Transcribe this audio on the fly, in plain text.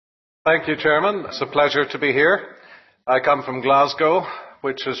Thank you, Chairman. It's a pleasure to be here. I come from Glasgow,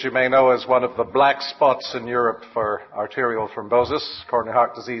 which, as you may know, is one of the black spots in Europe for arterial thrombosis, coronary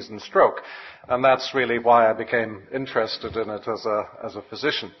heart disease, and stroke. And that's really why I became interested in it as a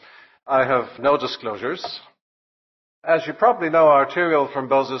physician. I have no disclosures. As you probably know, arterial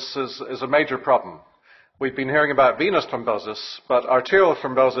thrombosis is a major problem. We've been hearing about venous thrombosis, but arterial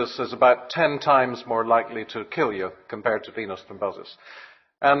thrombosis is about 10 times more likely to kill you compared to venous thrombosis.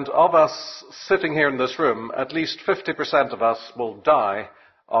 And of us sitting here in this room, at least 50% of us will die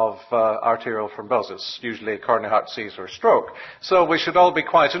of arterial thrombosis, usually coronary heart disease or stroke. So we should all be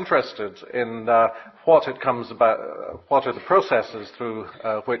quite interested in what are the processes through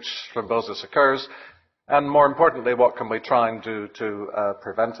which thrombosis occurs, and more importantly, what can we try and do to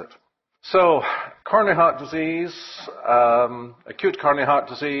prevent it. So, coronary heart disease, acute coronary heart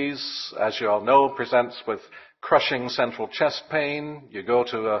disease, as you all know, presents with crushing central chest pain. You go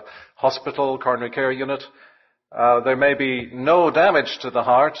to a hospital, coronary care unit. There may be no damage to the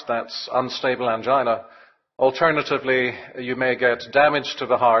heart, that's unstable angina. Alternatively, you may get damage to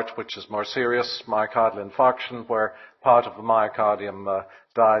the heart, which is more serious, myocardial infarction, where part of the myocardium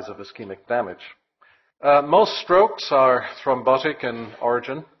dies of ischemic damage. Most strokes are thrombotic in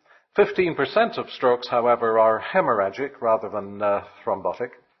origin. 15% of strokes, however, are hemorrhagic rather than thrombotic.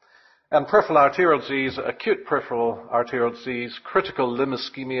 And peripheral arterial disease, acute peripheral arterial disease, critical limb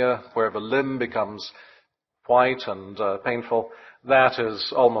ischemia, where the limb becomes white and painful, that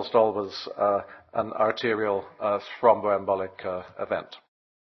is almost always an arterial thromboembolic event.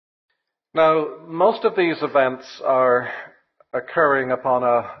 Now, most of these events are occurring upon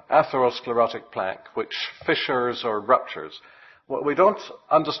an atherosclerotic plaque, which fissures or ruptures. Well, we don't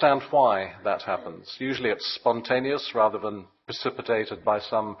understand why that happens. Usually it's spontaneous rather than precipitated by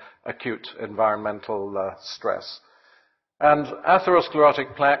some acute environmental stress. And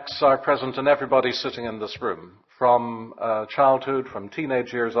atherosclerotic plaques are present in everybody sitting in this room. From childhood, from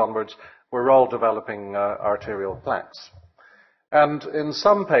teenage years onwards, we're all developing arterial plaques. And in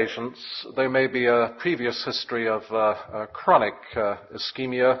some patients, there may be a previous history of chronic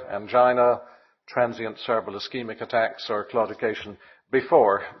ischemia, angina, transient cerebral ischemic attacks, or claudication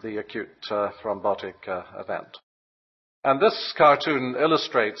before the acute thrombotic event. And this cartoon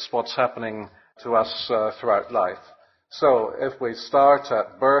illustrates what's happening to us throughout life. So if we start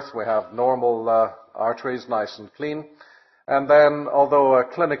at birth, we have normal arteries, nice and clean. And then, although a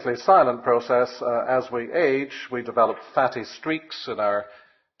clinically silent process, as we age, we develop fatty streaks in our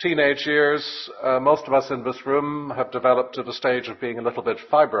teenage years. Most of us in this room have developed to the stage of being a little bit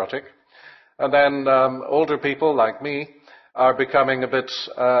fibrotic. And then older people, like me, are becoming a bit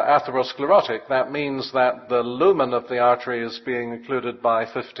atherosclerotic. That means that the lumen of the artery is being occluded by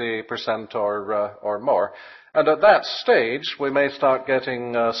 50% or more. And at that stage, we may start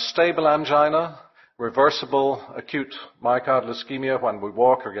getting stable angina, reversible acute myocardial ischemia when we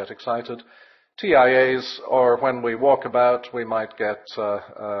walk or get excited, TIAs, or when we walk about, we might get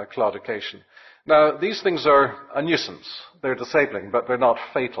claudication. Now, these things are a nuisance. They're disabling, but they're not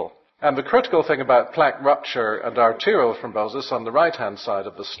fatal. And the critical thing about plaque rupture and arterial thrombosis on the right-hand side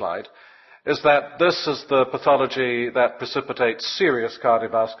of the slide is that this is the pathology that precipitates serious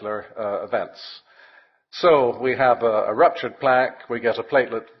cardiovascular events. So we have a ruptured plaque, we get a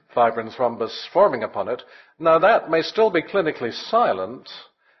platelet fibrin thrombus forming upon it. Now that may still be clinically silent,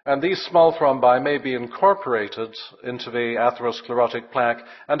 and these small thrombi may be incorporated into the atherosclerotic plaque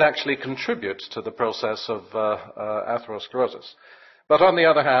and actually contribute to the process of atherosclerosis. But on the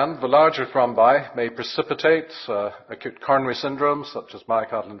other hand, the larger thrombi may precipitate acute coronary syndrome, such as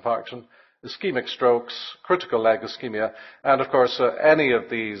myocardial infarction, ischemic strokes, critical leg ischemia, and of course any of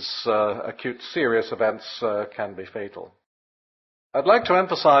these acute serious events can be fatal. I'd like to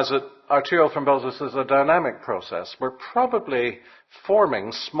emphasize that arterial thrombosis is a dynamic process. We're probably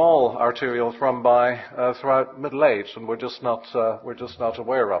forming small arterial thrombi throughout middle age, and we're just not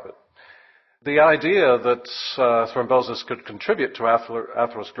aware of it. The idea that thrombosis could contribute to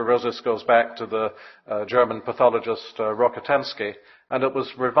atherosclerosis goes back to the German pathologist Rokitansky, and it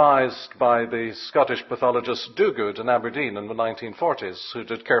was revised by the Scottish pathologist Duguid in Aberdeen in the 1940s, who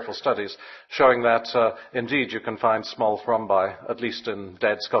did careful studies showing that indeed you can find small thrombi, at least in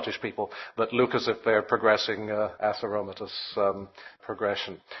dead Scottish people, that look as if they're progressing atheromatous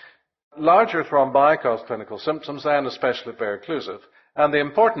progression. Larger thrombi cause clinical symptoms then, especially if they're occlusive. And the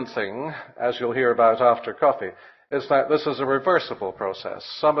important thing, as you'll hear about after coffee, is that this is a reversible process.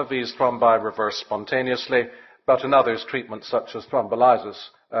 Some of these thrombi reverse spontaneously, but in others, treatments such as thrombolysis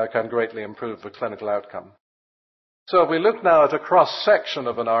can greatly improve the clinical outcome. So if we look now at a cross-section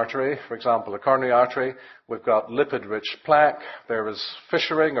of an artery, for example, a coronary artery, we've got lipid-rich plaque, there is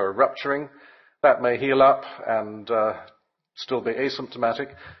fissuring or rupturing. That may heal up and still be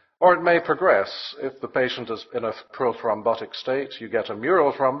asymptomatic, or it may progress. If the patient is in a prothrombotic state, you get a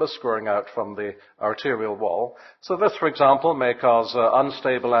mural thrombus growing out from the arterial wall. So this, for example, may cause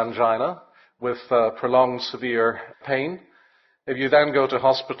unstable angina with prolonged severe pain. If you then go to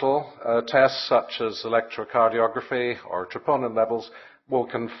hospital, tests such as electrocardiography or troponin levels will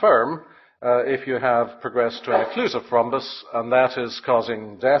confirm if you have progressed to an occlusive thrombus, and that is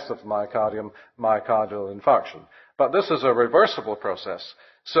causing death of myocardium, myocardial infarction. But this is a reversible process.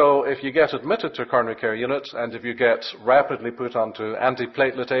 So if you get admitted to a coronary care unit, and if you get rapidly put onto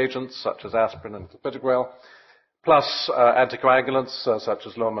antiplatelet agents such as aspirin and clopidogrel, plus anticoagulants such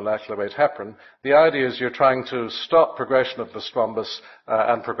as low molecular weight heparin, the idea is you're trying to stop progression of the thrombus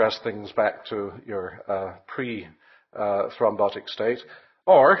and progress things back to your pre-thrombotic state.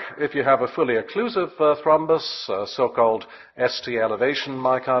 Or if you have a fully occlusive thrombus, so-called ST elevation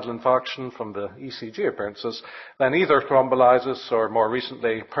myocardial infarction from the ECG appearances, then either thrombolysis or more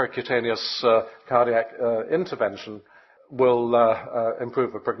recently percutaneous cardiac intervention will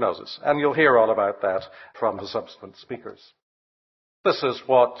improve the prognosis. And you'll hear all about that from the subsequent speakers. This is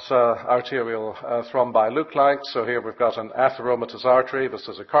what arterial thrombi look like. So here we've got an atheromatous artery. This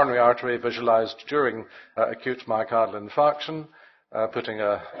is a coronary artery visualized during acute myocardial infarction, putting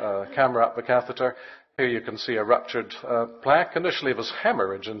a camera up the catheter. Here you can see a ruptured plaque. Initially, it was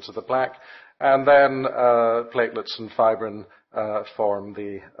hemorrhage into the plaque, and then platelets and fibrin form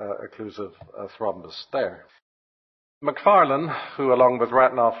the occlusive thrombus there. McFarlane, who along with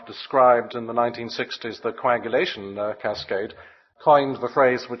Ratnoff described in the 1960s the coagulation cascade, coined the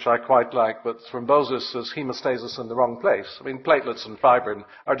phrase, which I quite like, that thrombosis is hemostasis in the wrong place. I mean, platelets and fibrin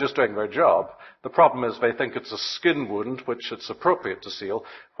are just doing their job. The problem is they think it's a skin wound, which it's appropriate to seal,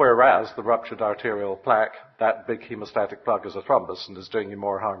 whereas the ruptured arterial plaque, that big hemostatic plug, is a thrombus and is doing you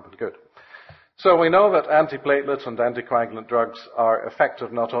more harm than good. So we know that antiplatelet and anticoagulant drugs are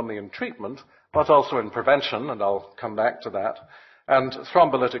effective not only in treatment, but also in prevention, and I'll come back to that. And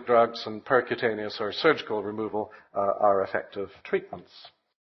thrombolytic drugs and percutaneous or surgical removal are effective treatments.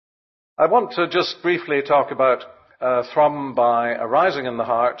 I want to just briefly talk about thrombi arising in the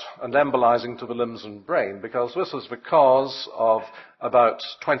heart and embolizing to the limbs and brain, because this is the cause of about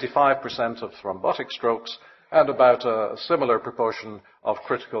 25% of thrombotic strokes and about a similar proportion of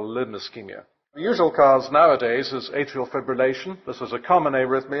critical limb ischemia. The usual cause nowadays is atrial fibrillation. This is a common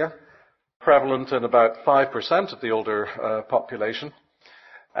arrhythmia, prevalent in about 5% of the older population.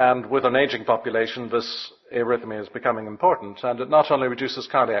 And with an aging population, this arrhythmia is becoming important. And it not only reduces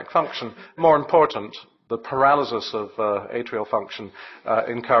cardiac function, more important, the paralysis of atrial function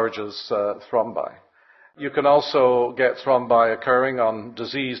encourages thrombi. You can also get thrombi occurring on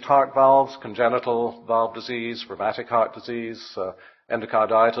diseased heart valves, congenital valve disease, rheumatic heart disease,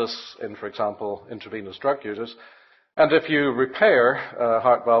 endocarditis in, for example, intravenous drug users. And if you repair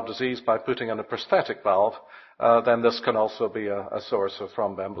heart valve disease by putting in a prosthetic valve, then this can also be a source of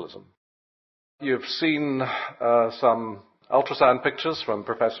thromboembolism. You've seen some ultrasound pictures from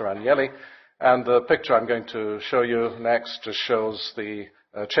Professor Agnelli, and the picture I'm going to show you next just shows the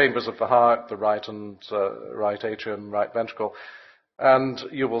chambers of the heart, the right atrium, right ventricle, and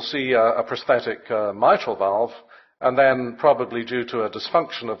you will see a prosthetic mitral valve, and then probably due to a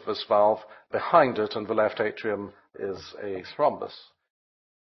dysfunction of this valve, behind it in the left atrium is a thrombus.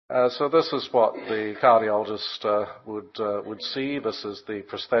 So this is what the cardiologist would see. This is the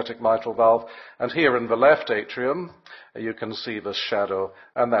prosthetic mitral valve. And here in the left atrium, you can see this shadow,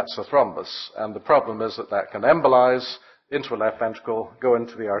 and that's a thrombus. And the problem is that can embolize into a left ventricle, go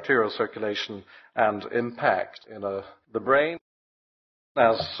into the arterial circulation, and impact in the brain.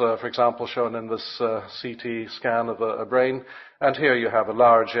 As, for example, shown in this CT scan of a brain. And here you have a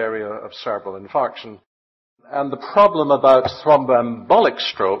large area of cerebral infarction. And the problem about thromboembolic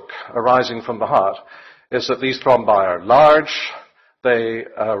stroke arising from the heart is that these thrombi are large, they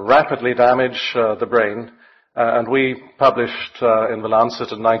rapidly damage the brain, and we published in The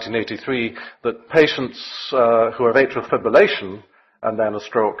Lancet in 1983 that patients who have atrial fibrillation and then a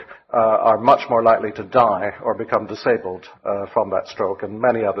stroke are much more likely to die or become disabled from that stroke, and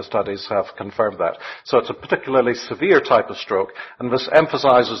many other studies have confirmed that. So it's a particularly severe type of stroke, and this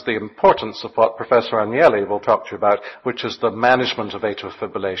emphasizes the importance of what Professor Agnelli will talk to you about, which is the management of atrial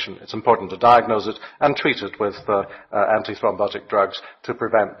fibrillation. It's important to diagnose it and treat it with antithrombotic drugs to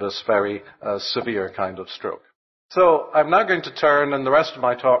prevent this very severe kind of stroke. So I'm now going to turn in the rest of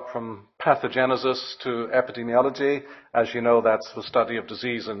my talk from pathogenesis to epidemiology. As you know, that's the study of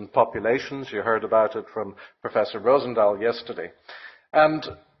disease in populations. You heard about it from Professor Rosendahl yesterday. And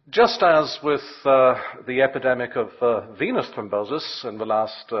just as with the epidemic of venous thrombosis in the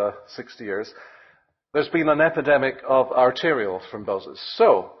last 60 years, there's been an epidemic of arterial thrombosis.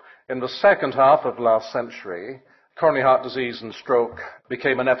 So in the second half of last century, coronary heart disease and stroke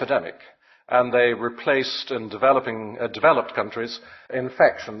became an epidemic. And they replaced in developed countries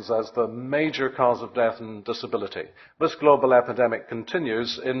infections as the major cause of death and disability. This global epidemic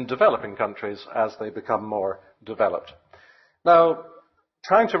continues in developing countries as they become more developed. Now,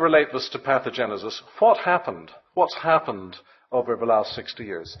 trying to relate this to pathogenesis, what happened? What's happened over the last 60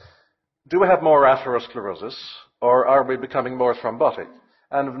 years? Do we have more atherosclerosis, or are we becoming more thrombotic?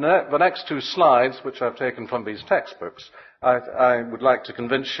 And the next two slides, which I've taken from these textbooks, I would like to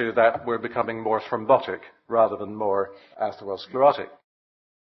convince you that we're becoming more thrombotic rather than more atherosclerotic.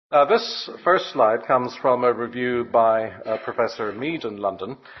 Now, this first slide comes from a review by Professor Mead in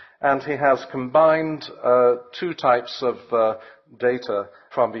London, and he has combined two types of data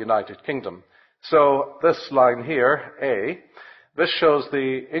from the United Kingdom. So this line here, A, this shows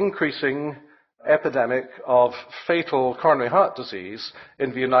the increasing epidemic of fatal coronary heart disease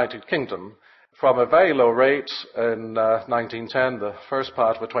in the United Kingdom from a very low rate in 1910, the first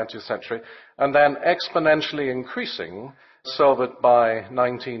part of the 20th century, and then exponentially increasing so that by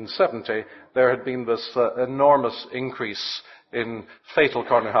 1970 there had been this enormous increase in fatal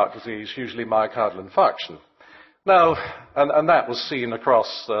coronary heart disease, usually myocardial infarction. Now, and that was seen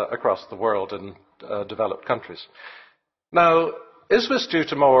across the world in developed countries. Now, is this due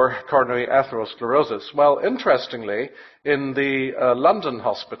to more coronary atherosclerosis? Well, interestingly, in the London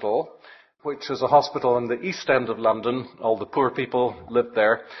hospital, which is a hospital in the East End of London, all the poor people lived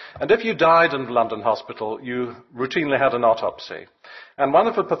there, and if you died in the London hospital, you routinely had an autopsy. And one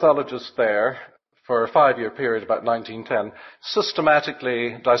of the pathologists there, for a 5-year period, about 1910,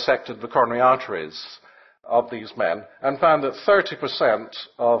 systematically dissected the coronary arteries of these men and found that 30%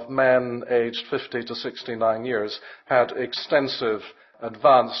 of men aged 50 to 69 years had extensive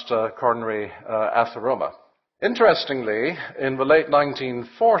advanced coronary atheroma. Interestingly, in the late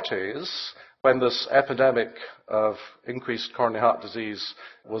 1940s, when this epidemic of increased coronary heart disease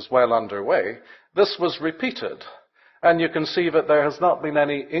was well underway, this was repeated. And you can see that there has not been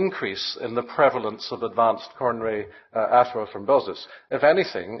any increase in the prevalence of advanced coronary atherothrombosis. If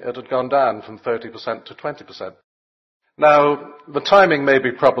anything, it had gone down from 30% to 20%. Now, the timing may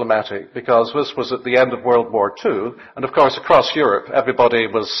be problematic because this was at the end of World War II, and of course across Europe everybody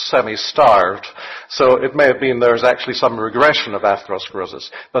was semi-starved, so it may have been there's actually some regression of atherosclerosis.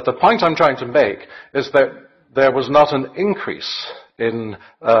 But the point I'm trying to make is that there was not an increase in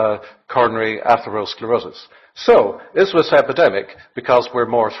coronary atherosclerosis. So, is this epidemic because we're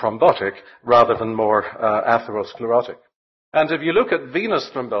more thrombotic rather than more atherosclerotic? And if you look at venous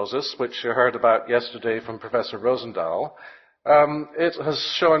thrombosis, which you heard about yesterday from Professor Rosendahl, it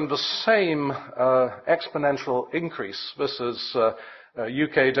has shown the same exponential increase. This is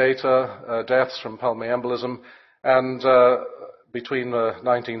UK data, deaths from pulmonary embolism, and between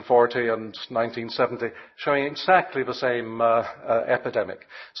 1940 and 1970, showing exactly the same epidemic.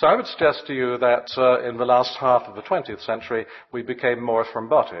 So I would suggest to you that in the last half of the 20th century, we became more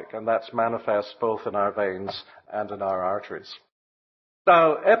thrombotic, and that's manifest both in our veins and in our arteries.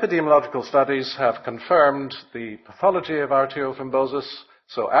 Now, epidemiological studies have confirmed the pathology of arterial thrombosis.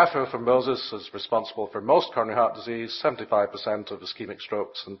 So atherothrombosis is responsible for most coronary heart disease, 75% of ischemic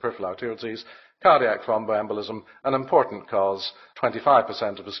strokes and peripheral arterial disease, cardiac thromboembolism, an important cause,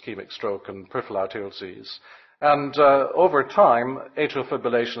 25% of ischemic stroke and peripheral arterial disease. And over time, atrial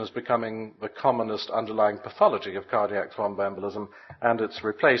fibrillation is becoming the commonest underlying pathology of cardiac thromboembolism, and it's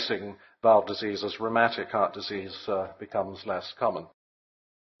replacing valve disease as rheumatic heart disease becomes less common.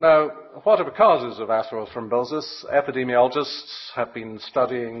 Now, what are the causes of atherothrombosis? Epidemiologists have been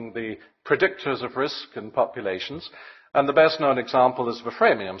studying the predictors of risk in populations, and the best known example is the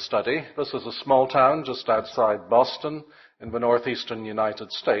Framingham study. This is a small town just outside Boston in the northeastern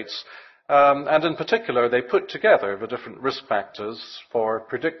United States, and in particular they put together the different risk factors for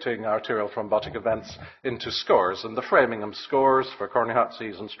predicting arterial thrombotic events into scores, and the Framingham scores for coronary heart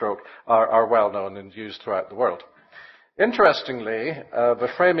disease and stroke are well known and used throughout the world. Interestingly, the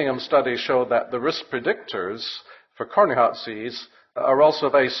Framingham study showed that the risk predictors for coronary heart disease are also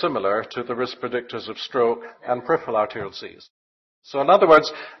very similar to the risk predictors of stroke and peripheral arterial disease. So in other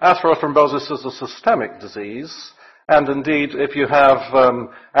words, atherothrombosis is a systemic disease, and indeed if you have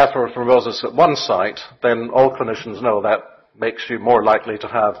atherothrombosis at one site, then all clinicians know that makes you more likely to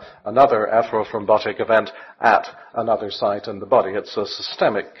have another atherothrombotic event at another site in the body. It's a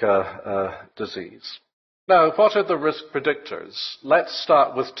systemic disease. Now, what are the risk predictors? Let's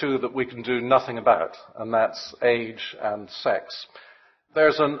start with two that we can do nothing about, and that's age and sex.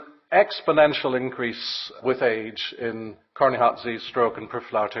 There's an exponential increase with age in coronary heart disease, stroke, and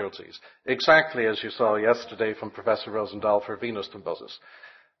peripheral arterial disease, exactly as you saw yesterday from Professor Rosendahl for venous thrombosis.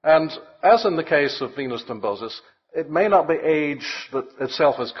 And as in the case of venous thrombosis, it may not be age that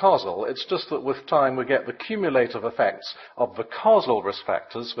itself is causal. It's just that with time we get the cumulative effects of the causal risk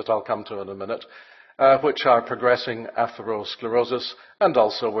factors, which I'll come to in a minute, which are progressing atherosclerosis, and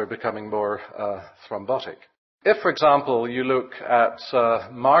also we're becoming more thrombotic. If, for example, you look at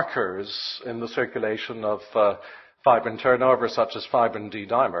markers in the circulation of fibrin turnover, such as fibrin D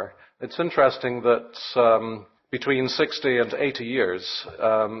dimer, it's interesting that between 60 and 80 years,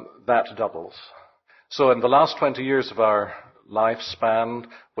 that doubles. So in the last 20 years of our lifespan,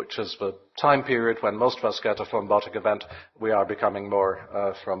 which is the time period when most of us get a thrombotic event, we are becoming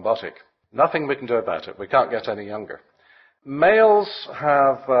more thrombotic. Nothing we can do about it. We can't get any younger. Males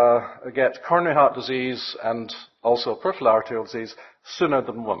get coronary heart disease and also peripheral arterial disease sooner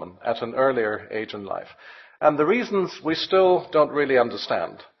than women, at an earlier age in life. And the reasons we still don't really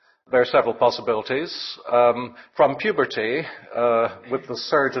understand. There are several possibilities. From puberty, with the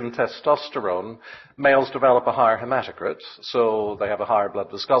surge in testosterone, males develop a higher hematocrit, so they have a higher blood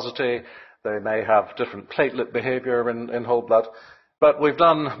viscosity. They may have different platelet behavior in whole blood. But we've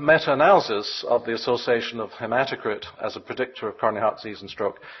done meta-analysis of the association of hematocrit as a predictor of coronary heart disease and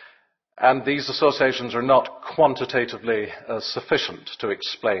stroke, and these associations are not quantitatively sufficient to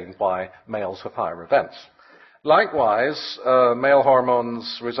explain why males have higher events. Likewise, male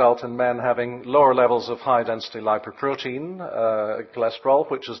hormones result in men having lower levels of high-density lipoprotein cholesterol,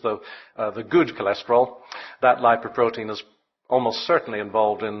 which is the good cholesterol. That lipoprotein is almost certainly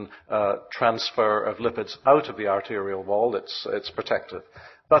involved in transfer of lipids out of the arterial wall. It's protective.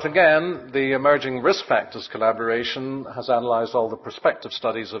 But again, the Emerging Risk Factors collaboration has analyzed all the prospective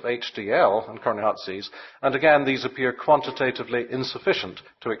studies of HDL and coronary heart disease, and again, these appear quantitatively insufficient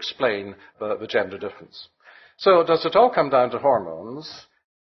to explain the gender difference. So does it all come down to hormones?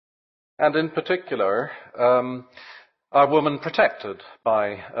 And in particular, are women protected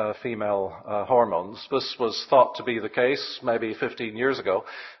by female hormones? This was thought to be the case maybe 15 years ago.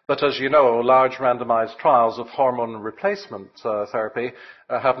 But as you know, large randomized trials of hormone replacement therapy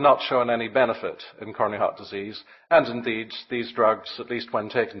have not shown any benefit in coronary heart disease. And indeed, these drugs, at least when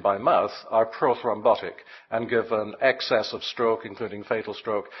taken by mouth, are prothrombotic and give an excess of stroke, including fatal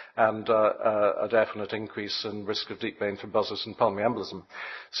stroke, and a definite increase in risk of deep vein thrombosis and pulmonary embolism.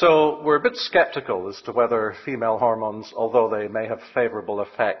 So we're a bit skeptical as to whether female hormones, although they may have favorable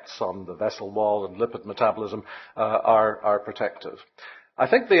effects on the vessel wall and lipid metabolism, are protective. I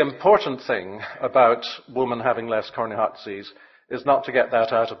think the important thing about women having less coronary heart disease is not to get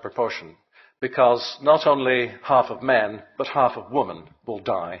that out of proportion, because not only half of men, but half of women will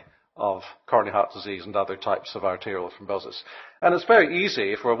die of coronary heart disease and other types of arterial thrombosis. And it's very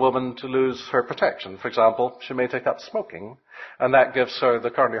easy for a woman to lose her protection. For example, she may take up smoking, and that gives her the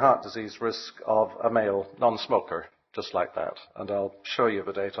coronary heart disease risk of a male non-smoker, just like that. And I'll show you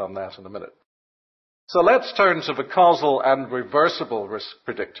the data on that in a minute. So let's turn to the causal and reversible risk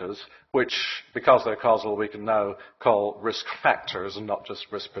predictors, which, because they're causal, we can now call risk factors and not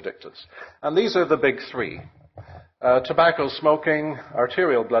just risk predictors. And these are the big three: tobacco smoking,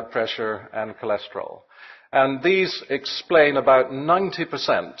 arterial blood pressure, and cholesterol. And these explain about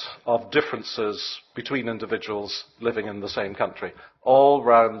 90% of differences between individuals living in the same country, all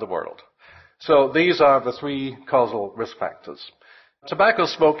around the world. So these are the three causal risk factors. Tobacco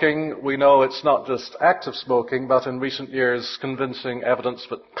smoking, we know it's not just active smoking, but in recent years, convincing evidence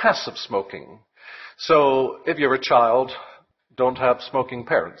that passive smoking. So if you're a child, don't have smoking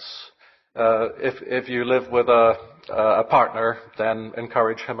parents. If you live with a partner, then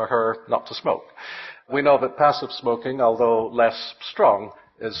encourage him or her not to smoke. We know that passive smoking, although less strong,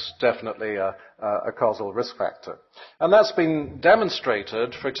 is definitely a causal risk factor. And that's been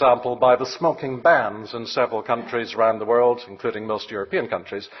demonstrated, for example, by the smoking bans in several countries around the world, including most European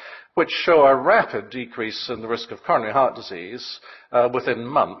countries, which show a rapid decrease in the risk of coronary heart disease within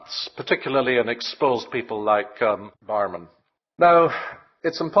months, particularly in exposed people like barmen. Now,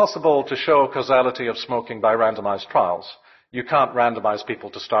 it's impossible to show causality of smoking by randomized trials. You can't randomize people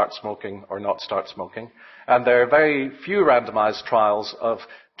to start smoking or not start smoking. And there are very few randomized trials of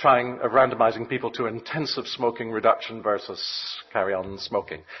randomizing people to intensive smoking reduction versus carry-on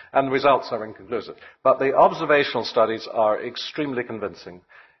smoking. And the results are inconclusive. But the observational studies are extremely convincing.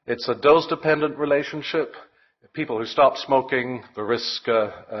 It's a dose-dependent relationship. People who stop smoking, the risk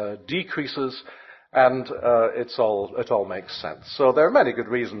decreases, and it all makes sense. So there are many good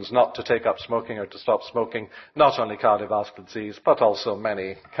reasons not to take up smoking or to stop smoking, not only cardiovascular disease, but also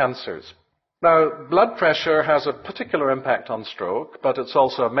many cancers. Now, blood pressure has a particular impact on stroke, but it's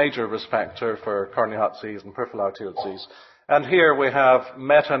also a major risk factor for coronary heart disease and peripheral arterial disease. And here we have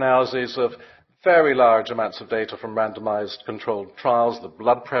meta-analyses of very large amounts of data from randomized controlled trials, the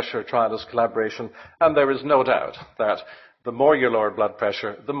blood pressure trialist collaboration, and there is no doubt that the more you lower blood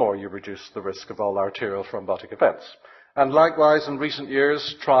pressure, the more you reduce the risk of all arterial thrombotic events. And likewise, in recent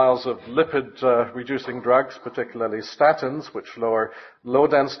years, trials of lipid-reducing drugs, particularly statins, which lower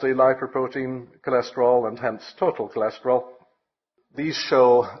low-density lipoprotein cholesterol and hence total cholesterol, these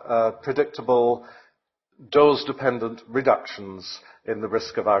show predictable dose-dependent reductions in the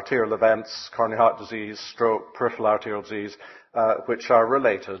risk of arterial events, coronary heart disease, stroke, peripheral arterial disease, which are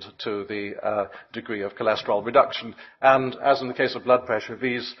related to the degree of cholesterol reduction. And as in the case of blood pressure,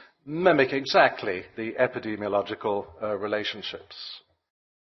 these mimic exactly the epidemiological relationships.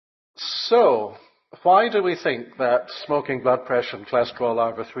 So, why do we think that smoking, blood pressure, and cholesterol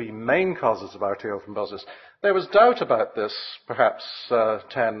are the three main causes of arterial thrombosis? There was doubt about this perhaps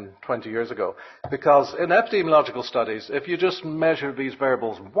 10, 20 years ago, because in epidemiological studies, if you just measure these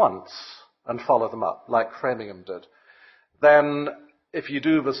variables once and follow them up, like Framingham did, then if you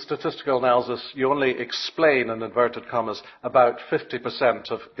do the statistical analysis, you only explain, in inverted commas, about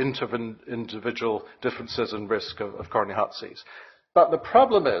 50% of individual differences in risk of coronary heart disease. But the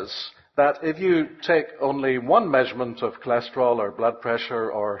problem is that if you take only one measurement of cholesterol or blood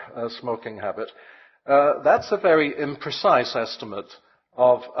pressure or a smoking habit, that's a very imprecise estimate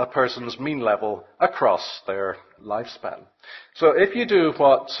of a person's mean level across their lifespan. So if you do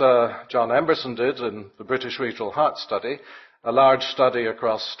what John Emberson did in the British Regional Heart Study, a large study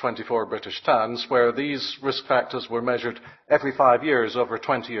across 24 British towns where these risk factors were measured every 5 years over a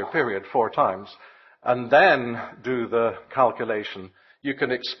 20-year period, 4 times, and then do the calculation, you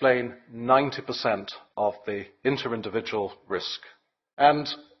can explain 90% of the inter-individual risk. And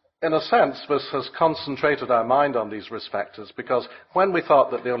in a sense, this has concentrated our mind on these risk factors because when we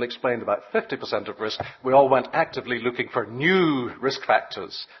thought that they only explained about 50% of risk, we all went actively looking for new risk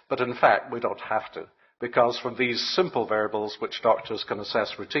factors. But in fact, we don't have to, because from these simple variables, which doctors can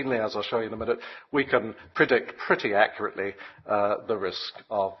assess routinely, as I'll show you in a minute, we can predict pretty accurately the risk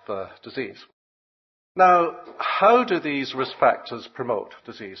of disease. Now, how do these risk factors promote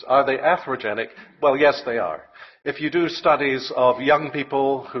disease? Are they atherogenic? Well, yes, they are. If you do studies of young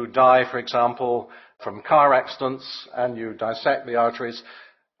people who die, for example, from car accidents, and you dissect the arteries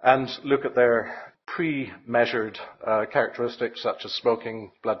and look at their pre-measured characteristics such as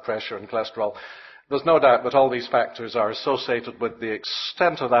smoking, blood pressure, and cholesterol, there's no doubt that all these factors are associated with the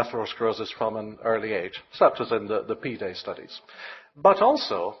extent of atherosclerosis from an early age, such as in the P-Day studies. But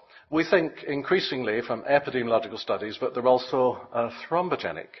also, we think increasingly from epidemiological studies that they're also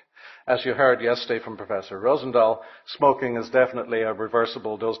thrombogenic. As you heard yesterday from Professor Rosendahl, smoking is definitely a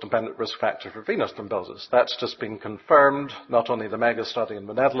reversible dose-dependent risk factor for venous thrombosis. That's just been confirmed, not only the mega study in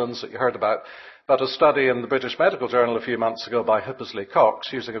the Netherlands that you heard about, but a study in the British Medical Journal a few months ago by Hippisley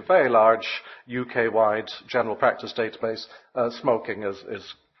Cox using a very large UK-wide general practice database. Smoking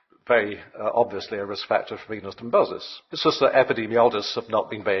is very obviously a risk factor for venous thrombosis. It's just that epidemiologists have not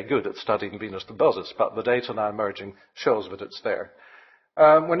been very good at studying venous thrombosis, but the data now emerging shows that it's there.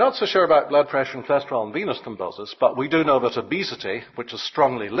 We're not so sure about blood pressure and cholesterol and venous thrombosis, but we do know that obesity, which is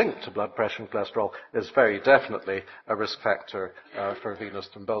strongly linked to blood pressure and cholesterol, is very definitely a risk factor for venous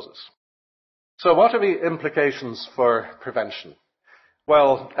thrombosis. So what are the implications for prevention?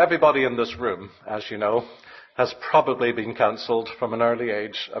 Well, everybody in this room, as you know, has probably been counseled from an early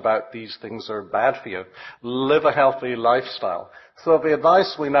age about these things are bad for you. Live a healthy lifestyle. So the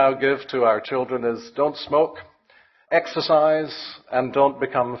advice we now give to our children is don't smoke, exercise, and don't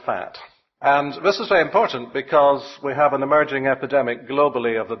become fat. And this is very important because we have an emerging epidemic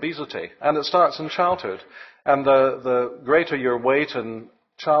globally of obesity, and it starts in childhood. And the greater your weight in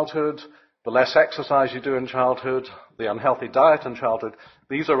childhood, the less exercise you do in childhood, the unhealthy diet in childhood,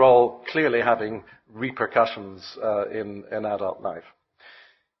 these are all clearly having repercussions in adult life.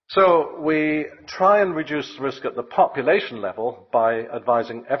 So we try and reduce risk at the population level by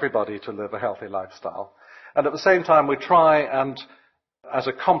advising everybody to live a healthy lifestyle. And at the same time, we try and, as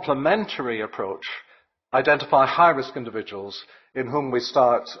a complementary approach, identify high-risk individuals in whom we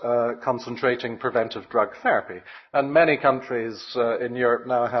start concentrating preventive drug therapy. And many countries in Europe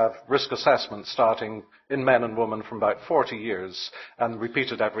now have risk assessments starting in men and women from about 40 years and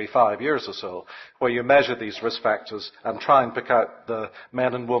repeated every 5 years or so, where you measure these risk factors and try and pick out the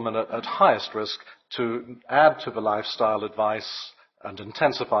men and women at highest risk to add to the lifestyle advice and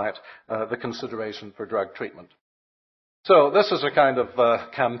intensify it, the consideration for drug treatment. So this is a kind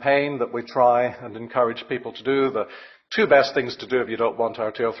of campaign that we try and encourage people to do. The two best things to do if you don't want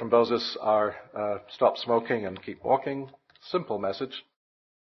arterial thrombosis are stop smoking and keep walking. Simple message.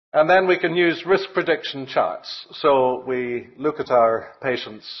 And then we can use risk prediction charts. So we look at our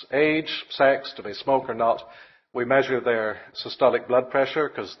patient's age, sex, do they smoke or not. We measure their systolic blood pressure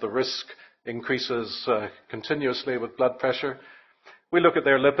because the risk increases continuously with blood pressure. We look at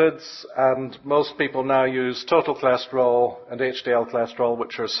their lipids, and most people now use total cholesterol and HDL cholesterol,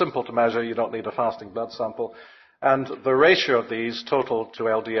 which are simple to measure. You don't need a fasting blood sample. And the ratio of these, total to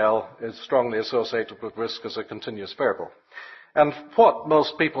LDL, is strongly associated with risk as a continuous variable. And what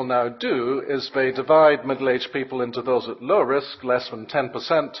most people now do is they divide middle-aged people into those at low risk, less than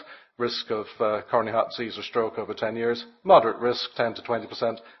 10% risk of coronary heart disease or stroke over 10 years, moderate risk, 10 to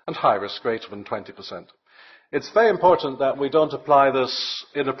 20%, and high risk, greater than 20%. It's very important that we don't apply this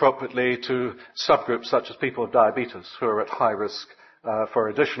inappropriately to subgroups such as people with diabetes who are at high risk for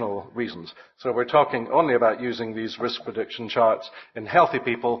additional reasons. So we're talking only about using these risk prediction charts in healthy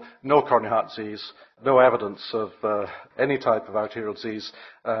people, no coronary heart disease, no evidence of any type of arterial disease,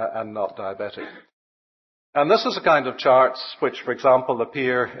 and not diabetic. And this is a kind of charts which, for example,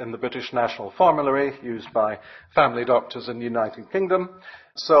 appear in the British National Formulary used by family doctors in the United Kingdom.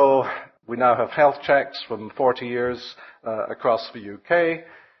 So we now have health checks from 40 years across the UK.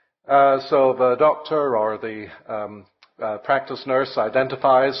 So the doctor or the practice nurse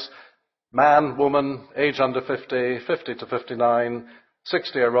identifies man, woman, age under 50, 50 to 59,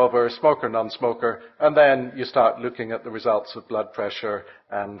 60 or over, smoker, non-smoker, and then you start looking at the results of blood pressure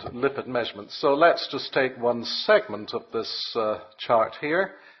and lipid measurements. So let's just take one segment of this chart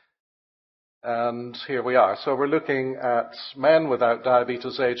here. And here we are. So we're looking at men without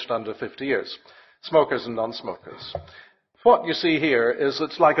diabetes aged under 50 years, smokers and non-smokers. What you see here is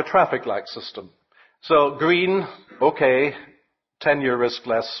it's like a traffic light system. So green, okay, 10-year risk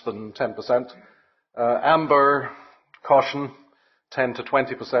less than 10%. Amber, caution, 10 to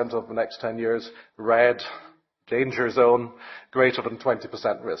 20% over the next 10 years. Red, danger zone, greater than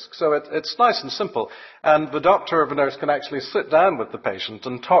 20% risk. So it's nice and simple. And the doctor or the nurse can actually sit down with the patient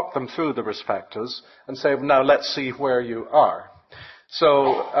and talk them through the risk factors and say, now let's see where you are.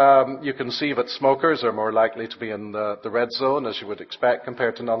 So you can see that smokers are more likely to be in the red zone, as you would expect,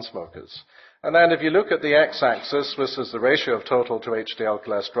 compared to non-smokers. And then if you look at the x-axis, this is the ratio of total to HDL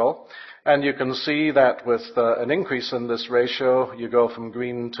cholesterol. And you can see that with an increase in this ratio, you go from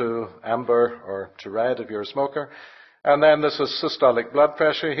green to amber or to red if you're a smoker. And then this is systolic blood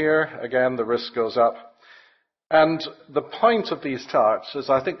pressure here. Again, the risk goes up. And the point of these charts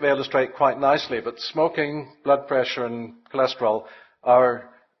is I think they illustrate quite nicely that smoking, blood pressure, and cholesterol are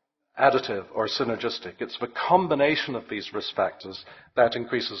additive or synergistic. It's the combination of these risk factors that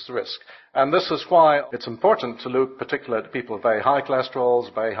increases the risk. And this is why it's important to look particularly at people with very high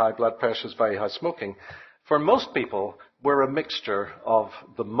cholesterols, very high blood pressures, very high smoking. For most people, we're a mixture of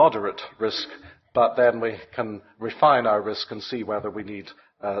the moderate risk, but then we can refine our risk and see whether we need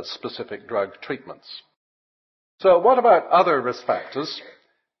specific drug treatments. So what about other risk factors?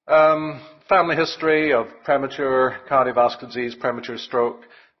 Family history of premature cardiovascular disease, premature stroke,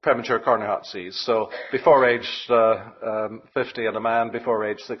 premature coronary heart disease. So before age 50 in a man, before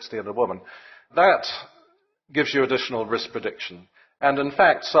age 60 in a woman. That gives you additional risk prediction. And in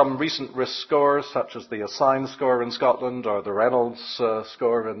fact, some recent risk scores, such as the ASSIGN score in Scotland or the Reynolds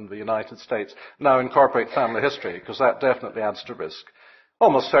score in the United States, now incorporate family history, because that definitely adds to risk.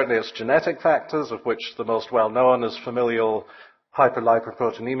 Almost certainly it's genetic factors, of which the most well-known is familial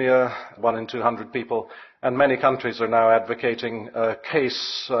hyperlipoproteinemia, 1 in 200 people, and many countries are now advocating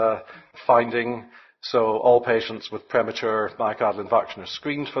case finding, so all patients with premature myocardial infarction are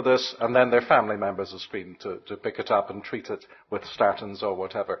screened for this, and then their family members are screened to pick it up and treat it with statins or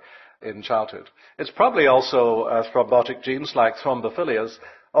whatever in childhood. It's probably also thrombotic genes like thrombophilias,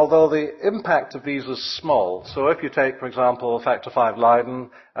 although the impact of these is small. So if you take, for example, factor V Leiden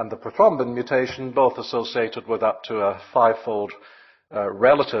and the prothrombin mutation, both associated with up to a 5-fold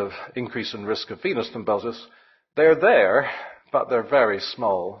relative increase in risk of venous thrombosis, they're there, but they're very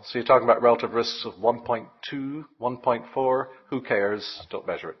small. So you're talking about relative risks of 1.2, 1.4, who cares? Don't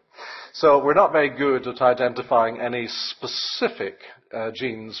measure it. So we're not very good at identifying any specific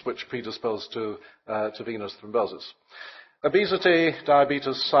genes which predispose to venous thrombosis. Obesity,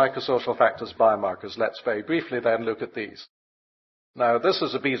 diabetes, psychosocial factors, biomarkers. Let's very briefly then look at these. Now, this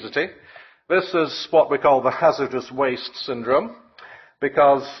is obesity. This is what we call the hazardous waist syndrome,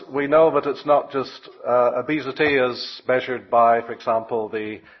 because we know that it's not just obesity as measured by, for example,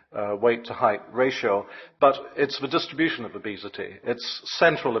 the weight to height ratio, but it's the distribution of obesity. It's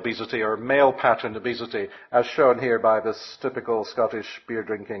central obesity or male pattern obesity, as shown here by this typical Scottish beer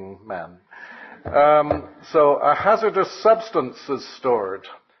drinking man. So a hazardous substance is stored.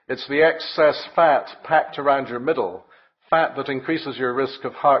 It's the excess fat packed around your middle, fat that increases your risk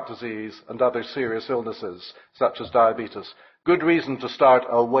of heart disease and other serious illnesses, such as diabetes. Good reason to start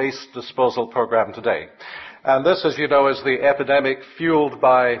a waste disposal program today. And this, as you know, is the epidemic fueled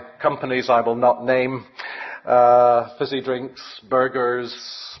by companies I will not name, fizzy drinks, burgers,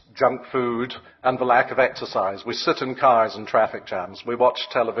 junk food, and the lack of exercise. We sit in cars and traffic jams. We watch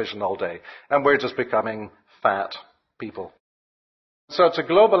television all day, and we're just becoming fat people. So it's a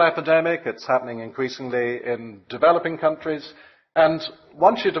global epidemic. It's happening increasingly in developing countries. And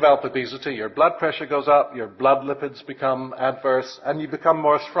once you develop obesity, your blood pressure goes up, your blood lipids become adverse, and you become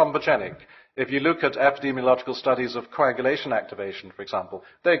more thrombogenic. If you look at epidemiological studies of coagulation activation, for example,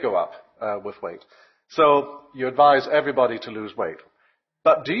 they go up with weight. So you advise everybody to lose weight.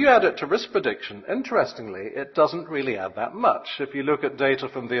 But do you add it to risk prediction? Interestingly, it doesn't really add that much. If you look at data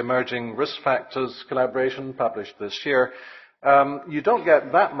from the Emerging Risk Factors collaboration published this year, you don't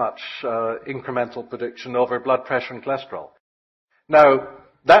get that much incremental prediction over blood pressure and cholesterol. Now,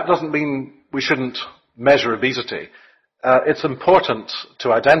 that doesn't mean we shouldn't measure obesity. It's important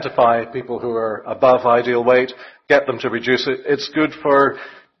to identify people who are above ideal weight, get them to reduce it. It's good for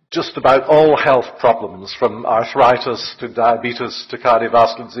just about all health problems, from arthritis to diabetes to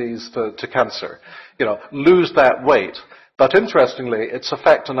cardiovascular disease to cancer. You know, lose that weight. But interestingly, its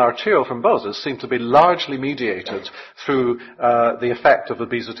effect on arterial thrombosis seemed to be largely mediated through the effect of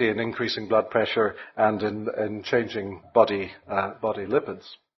obesity in increasing blood pressure and in changing body lipids.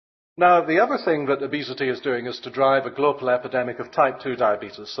 Now, the other thing that obesity is doing is to drive a global epidemic of type 2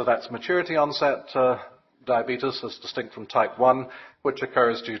 diabetes. So that's maturity onset diabetes as distinct from type 1, which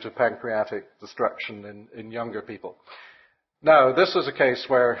occurs due to pancreatic destruction in younger people. Now, this is a case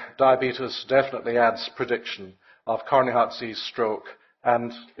where diabetes definitely adds prediction of coronary heart disease, stroke,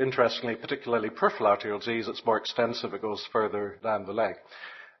 and interestingly, particularly peripheral arterial disease. It's more extensive. It goes further down the leg.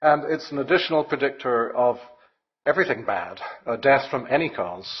 And it's an additional predictor of everything bad, death from any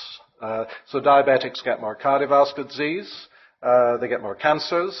cause. So diabetics get more cardiovascular disease, they get more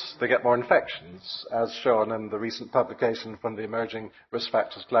cancers, they get more infections, as shown in the recent publication from the Emerging Risk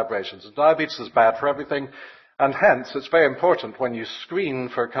Factors collaboration. So diabetes is bad for everything, and hence it's very important when you screen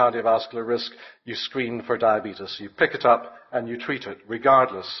for cardiovascular risk, you screen for diabetes. You pick it up and you treat it,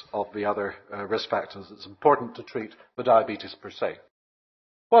 regardless of the other risk factors. It's important to treat the diabetes per se.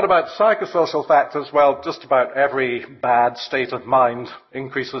 What about psychosocial factors? Well, just about every bad state of mind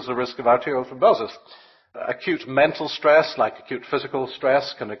increases the risk of arterial thrombosis. Acute mental stress, like acute physical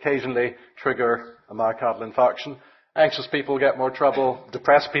stress, can occasionally trigger a myocardial infarction. Anxious people get more trouble.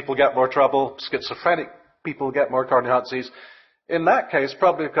 Depressed people get more trouble. Schizophrenic people get more coronary heart disease. In that case,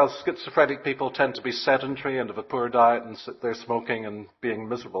 probably because schizophrenic people tend to be sedentary and have a poor diet and sit there smoking and being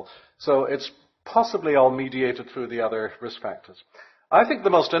miserable. So it's possibly all mediated through the other risk factors. I think the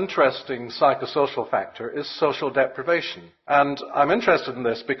most interesting psychosocial factor is social deprivation. And I'm interested in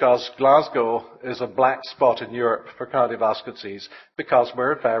this because Glasgow is a black spot in Europe for cardiovascular disease because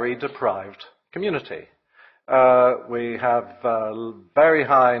we're a very deprived community. We have very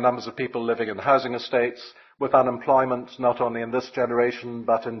high numbers of people living in housing estates with unemployment, not only in this generation,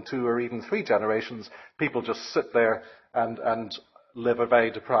 but in 2 or even 3 generations. People just sit there and live a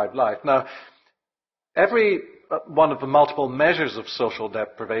very deprived life. Now, every one of the multiple measures of social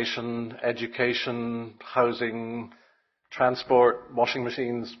deprivation, education, housing, transport, washing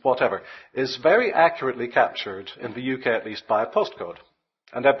machines, whatever, is very accurately captured, in the UK at least, by a postcode.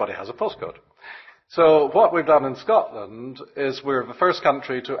 And everybody has a postcode. So what we've done in Scotland is we're the first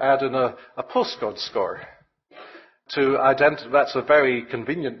country to add in a postcode score. That's a very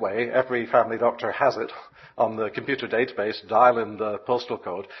convenient way. Every family doctor has it on the computer database. Dial in the postal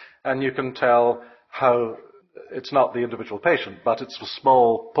code, and you can tell how it's not the individual patient, but it's the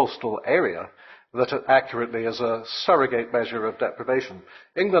small postal area that accurately is a surrogate measure of deprivation.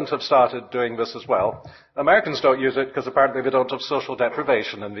 England have started doing this as well. Americans don't use it because apparently they don't have social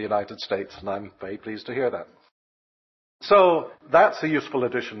deprivation in the United States, and I'm very pleased to hear that. So that's a useful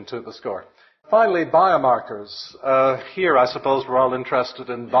addition to the score. Finally, biomarkers. Here, I suppose, we're all interested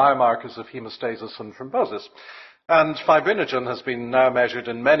in biomarkers of hemostasis and thrombosis. And fibrinogen has been now measured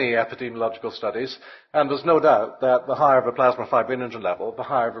in many epidemiological studies, and there's no doubt that the higher the plasma fibrinogen level, the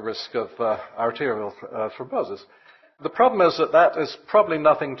higher the risk of arterial thrombosis. The problem is that is probably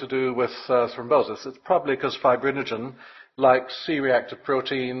nothing to do with thrombosis. It's probably because fibrinogen, like C-reactive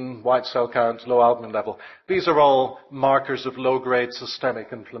protein, white cell count, low albumin level. These are all markers of low-grade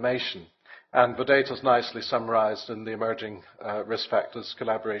systemic inflammation. And the data is nicely summarized in the Emerging Risk Factors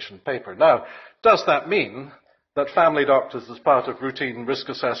collaboration paper. Now, does that mean that family doctors, as part of routine risk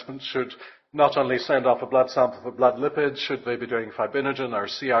assessments, should not only send off a blood sample for blood lipids, should they be doing fibrinogen or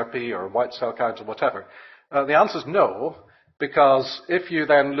CRP or white cell count or whatever? The answer is no, because if you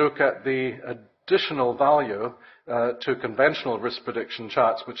then look at the additional value to conventional risk prediction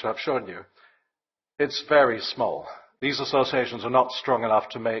charts, which I've shown you, it's very small. These associations are not strong enough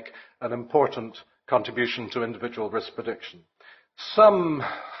to make an important contribution to individual risk prediction. Some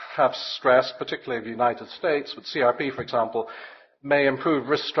have stressed, particularly in the United States, with CRP, for example, may improve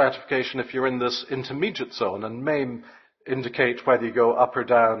risk stratification if you're in this intermediate zone and may indicate whether you go up or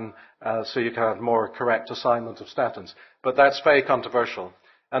down so you can have more correct assignment of statins. But that's very controversial.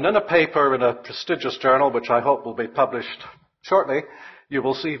 And in a paper in a prestigious journal, which I hope will be published shortly, you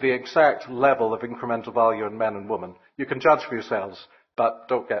will see the exact level of incremental value in men and women. You can judge for yourselves, but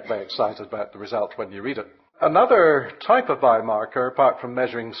don't get very excited about the result when you read it. Another type of biomarker, apart from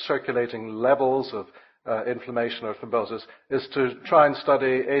measuring circulating levels of inflammation or thrombosis, is to try and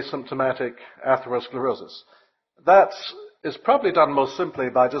study asymptomatic atherosclerosis. That is probably done most simply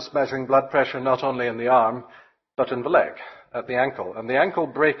by just measuring blood pressure not only in the arm, but in the leg, at the ankle. And the ankle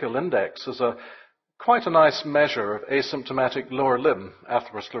brachial index is quite a nice measure of asymptomatic lower limb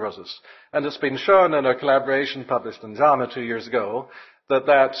atherosclerosis. And it's been shown in a collaboration published in JAMA 2 years ago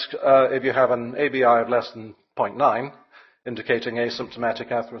that if you have an ABI of less than 0.9, indicating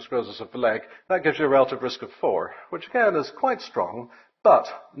asymptomatic atherosclerosis of the leg, that gives you a relative risk of 4, which again is quite strong, but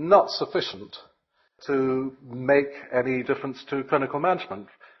not sufficient to make any difference to clinical management.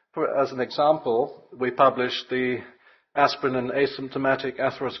 As an example, we published the aspirin in asymptomatic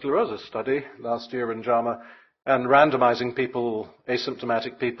atherosclerosis study last year in JAMA, and randomizing people,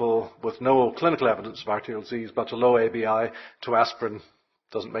 asymptomatic people with no clinical evidence of arterial disease but a low ABI to aspirin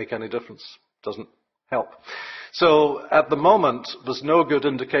doesn't make any difference, doesn't help. So at the moment, there's no good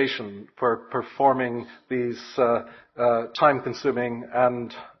indication for performing these time-consuming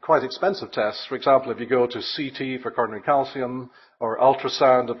and quite expensive tests. For example, if you go to CT for coronary calcium or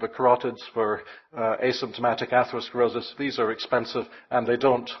ultrasound of the carotids for asymptomatic atherosclerosis, these are expensive and they're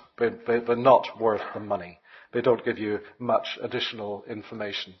not worth the money. They don't give you much additional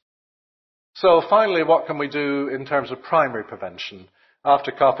information. So finally, what can we do in terms of primary prevention?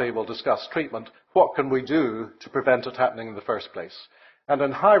 After coffee, we'll discuss treatment. What can we do to prevent it happening in the first place? And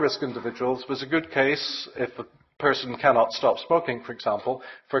in high-risk individuals, there's a good case, if a person cannot stop smoking, for example,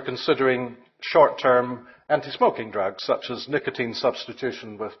 for considering short-term anti-smoking drugs, such as nicotine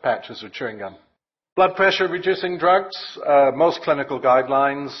substitution with patches or chewing gum. Blood pressure reducing drugs, most clinical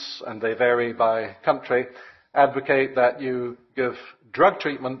guidelines, and they vary by country, advocate that you give drug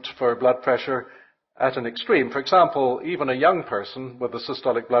treatment for blood pressure at an extreme. For example, even a young person with a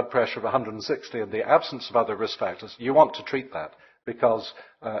systolic blood pressure of 160 in the absence of other risk factors, you want to treat that because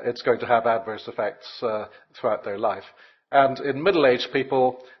it's going to have adverse effects throughout their life. And in middle-aged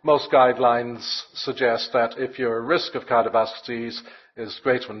people, most guidelines suggest that if your risk of cardiovascular disease is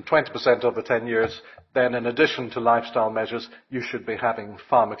greater than 20% over 10 years, then in addition to lifestyle measures, you should be having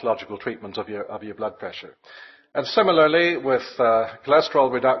pharmacological treatment of your blood pressure. And similarly, with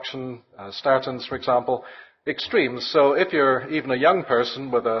cholesterol reduction, statins, for example, extremes. So if you're even a young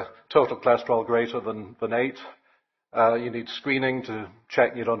person with a total cholesterol greater than 8, you need screening to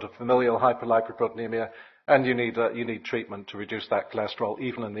check you don't have familial hyperlipoproteinemia, and you need treatment to reduce that cholesterol,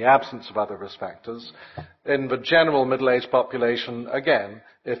 even in the absence of other risk factors. In the general middle-aged population, again,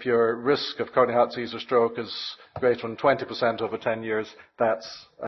 if your risk of coronary heart disease or stroke is greater than 20% over 10 years, that's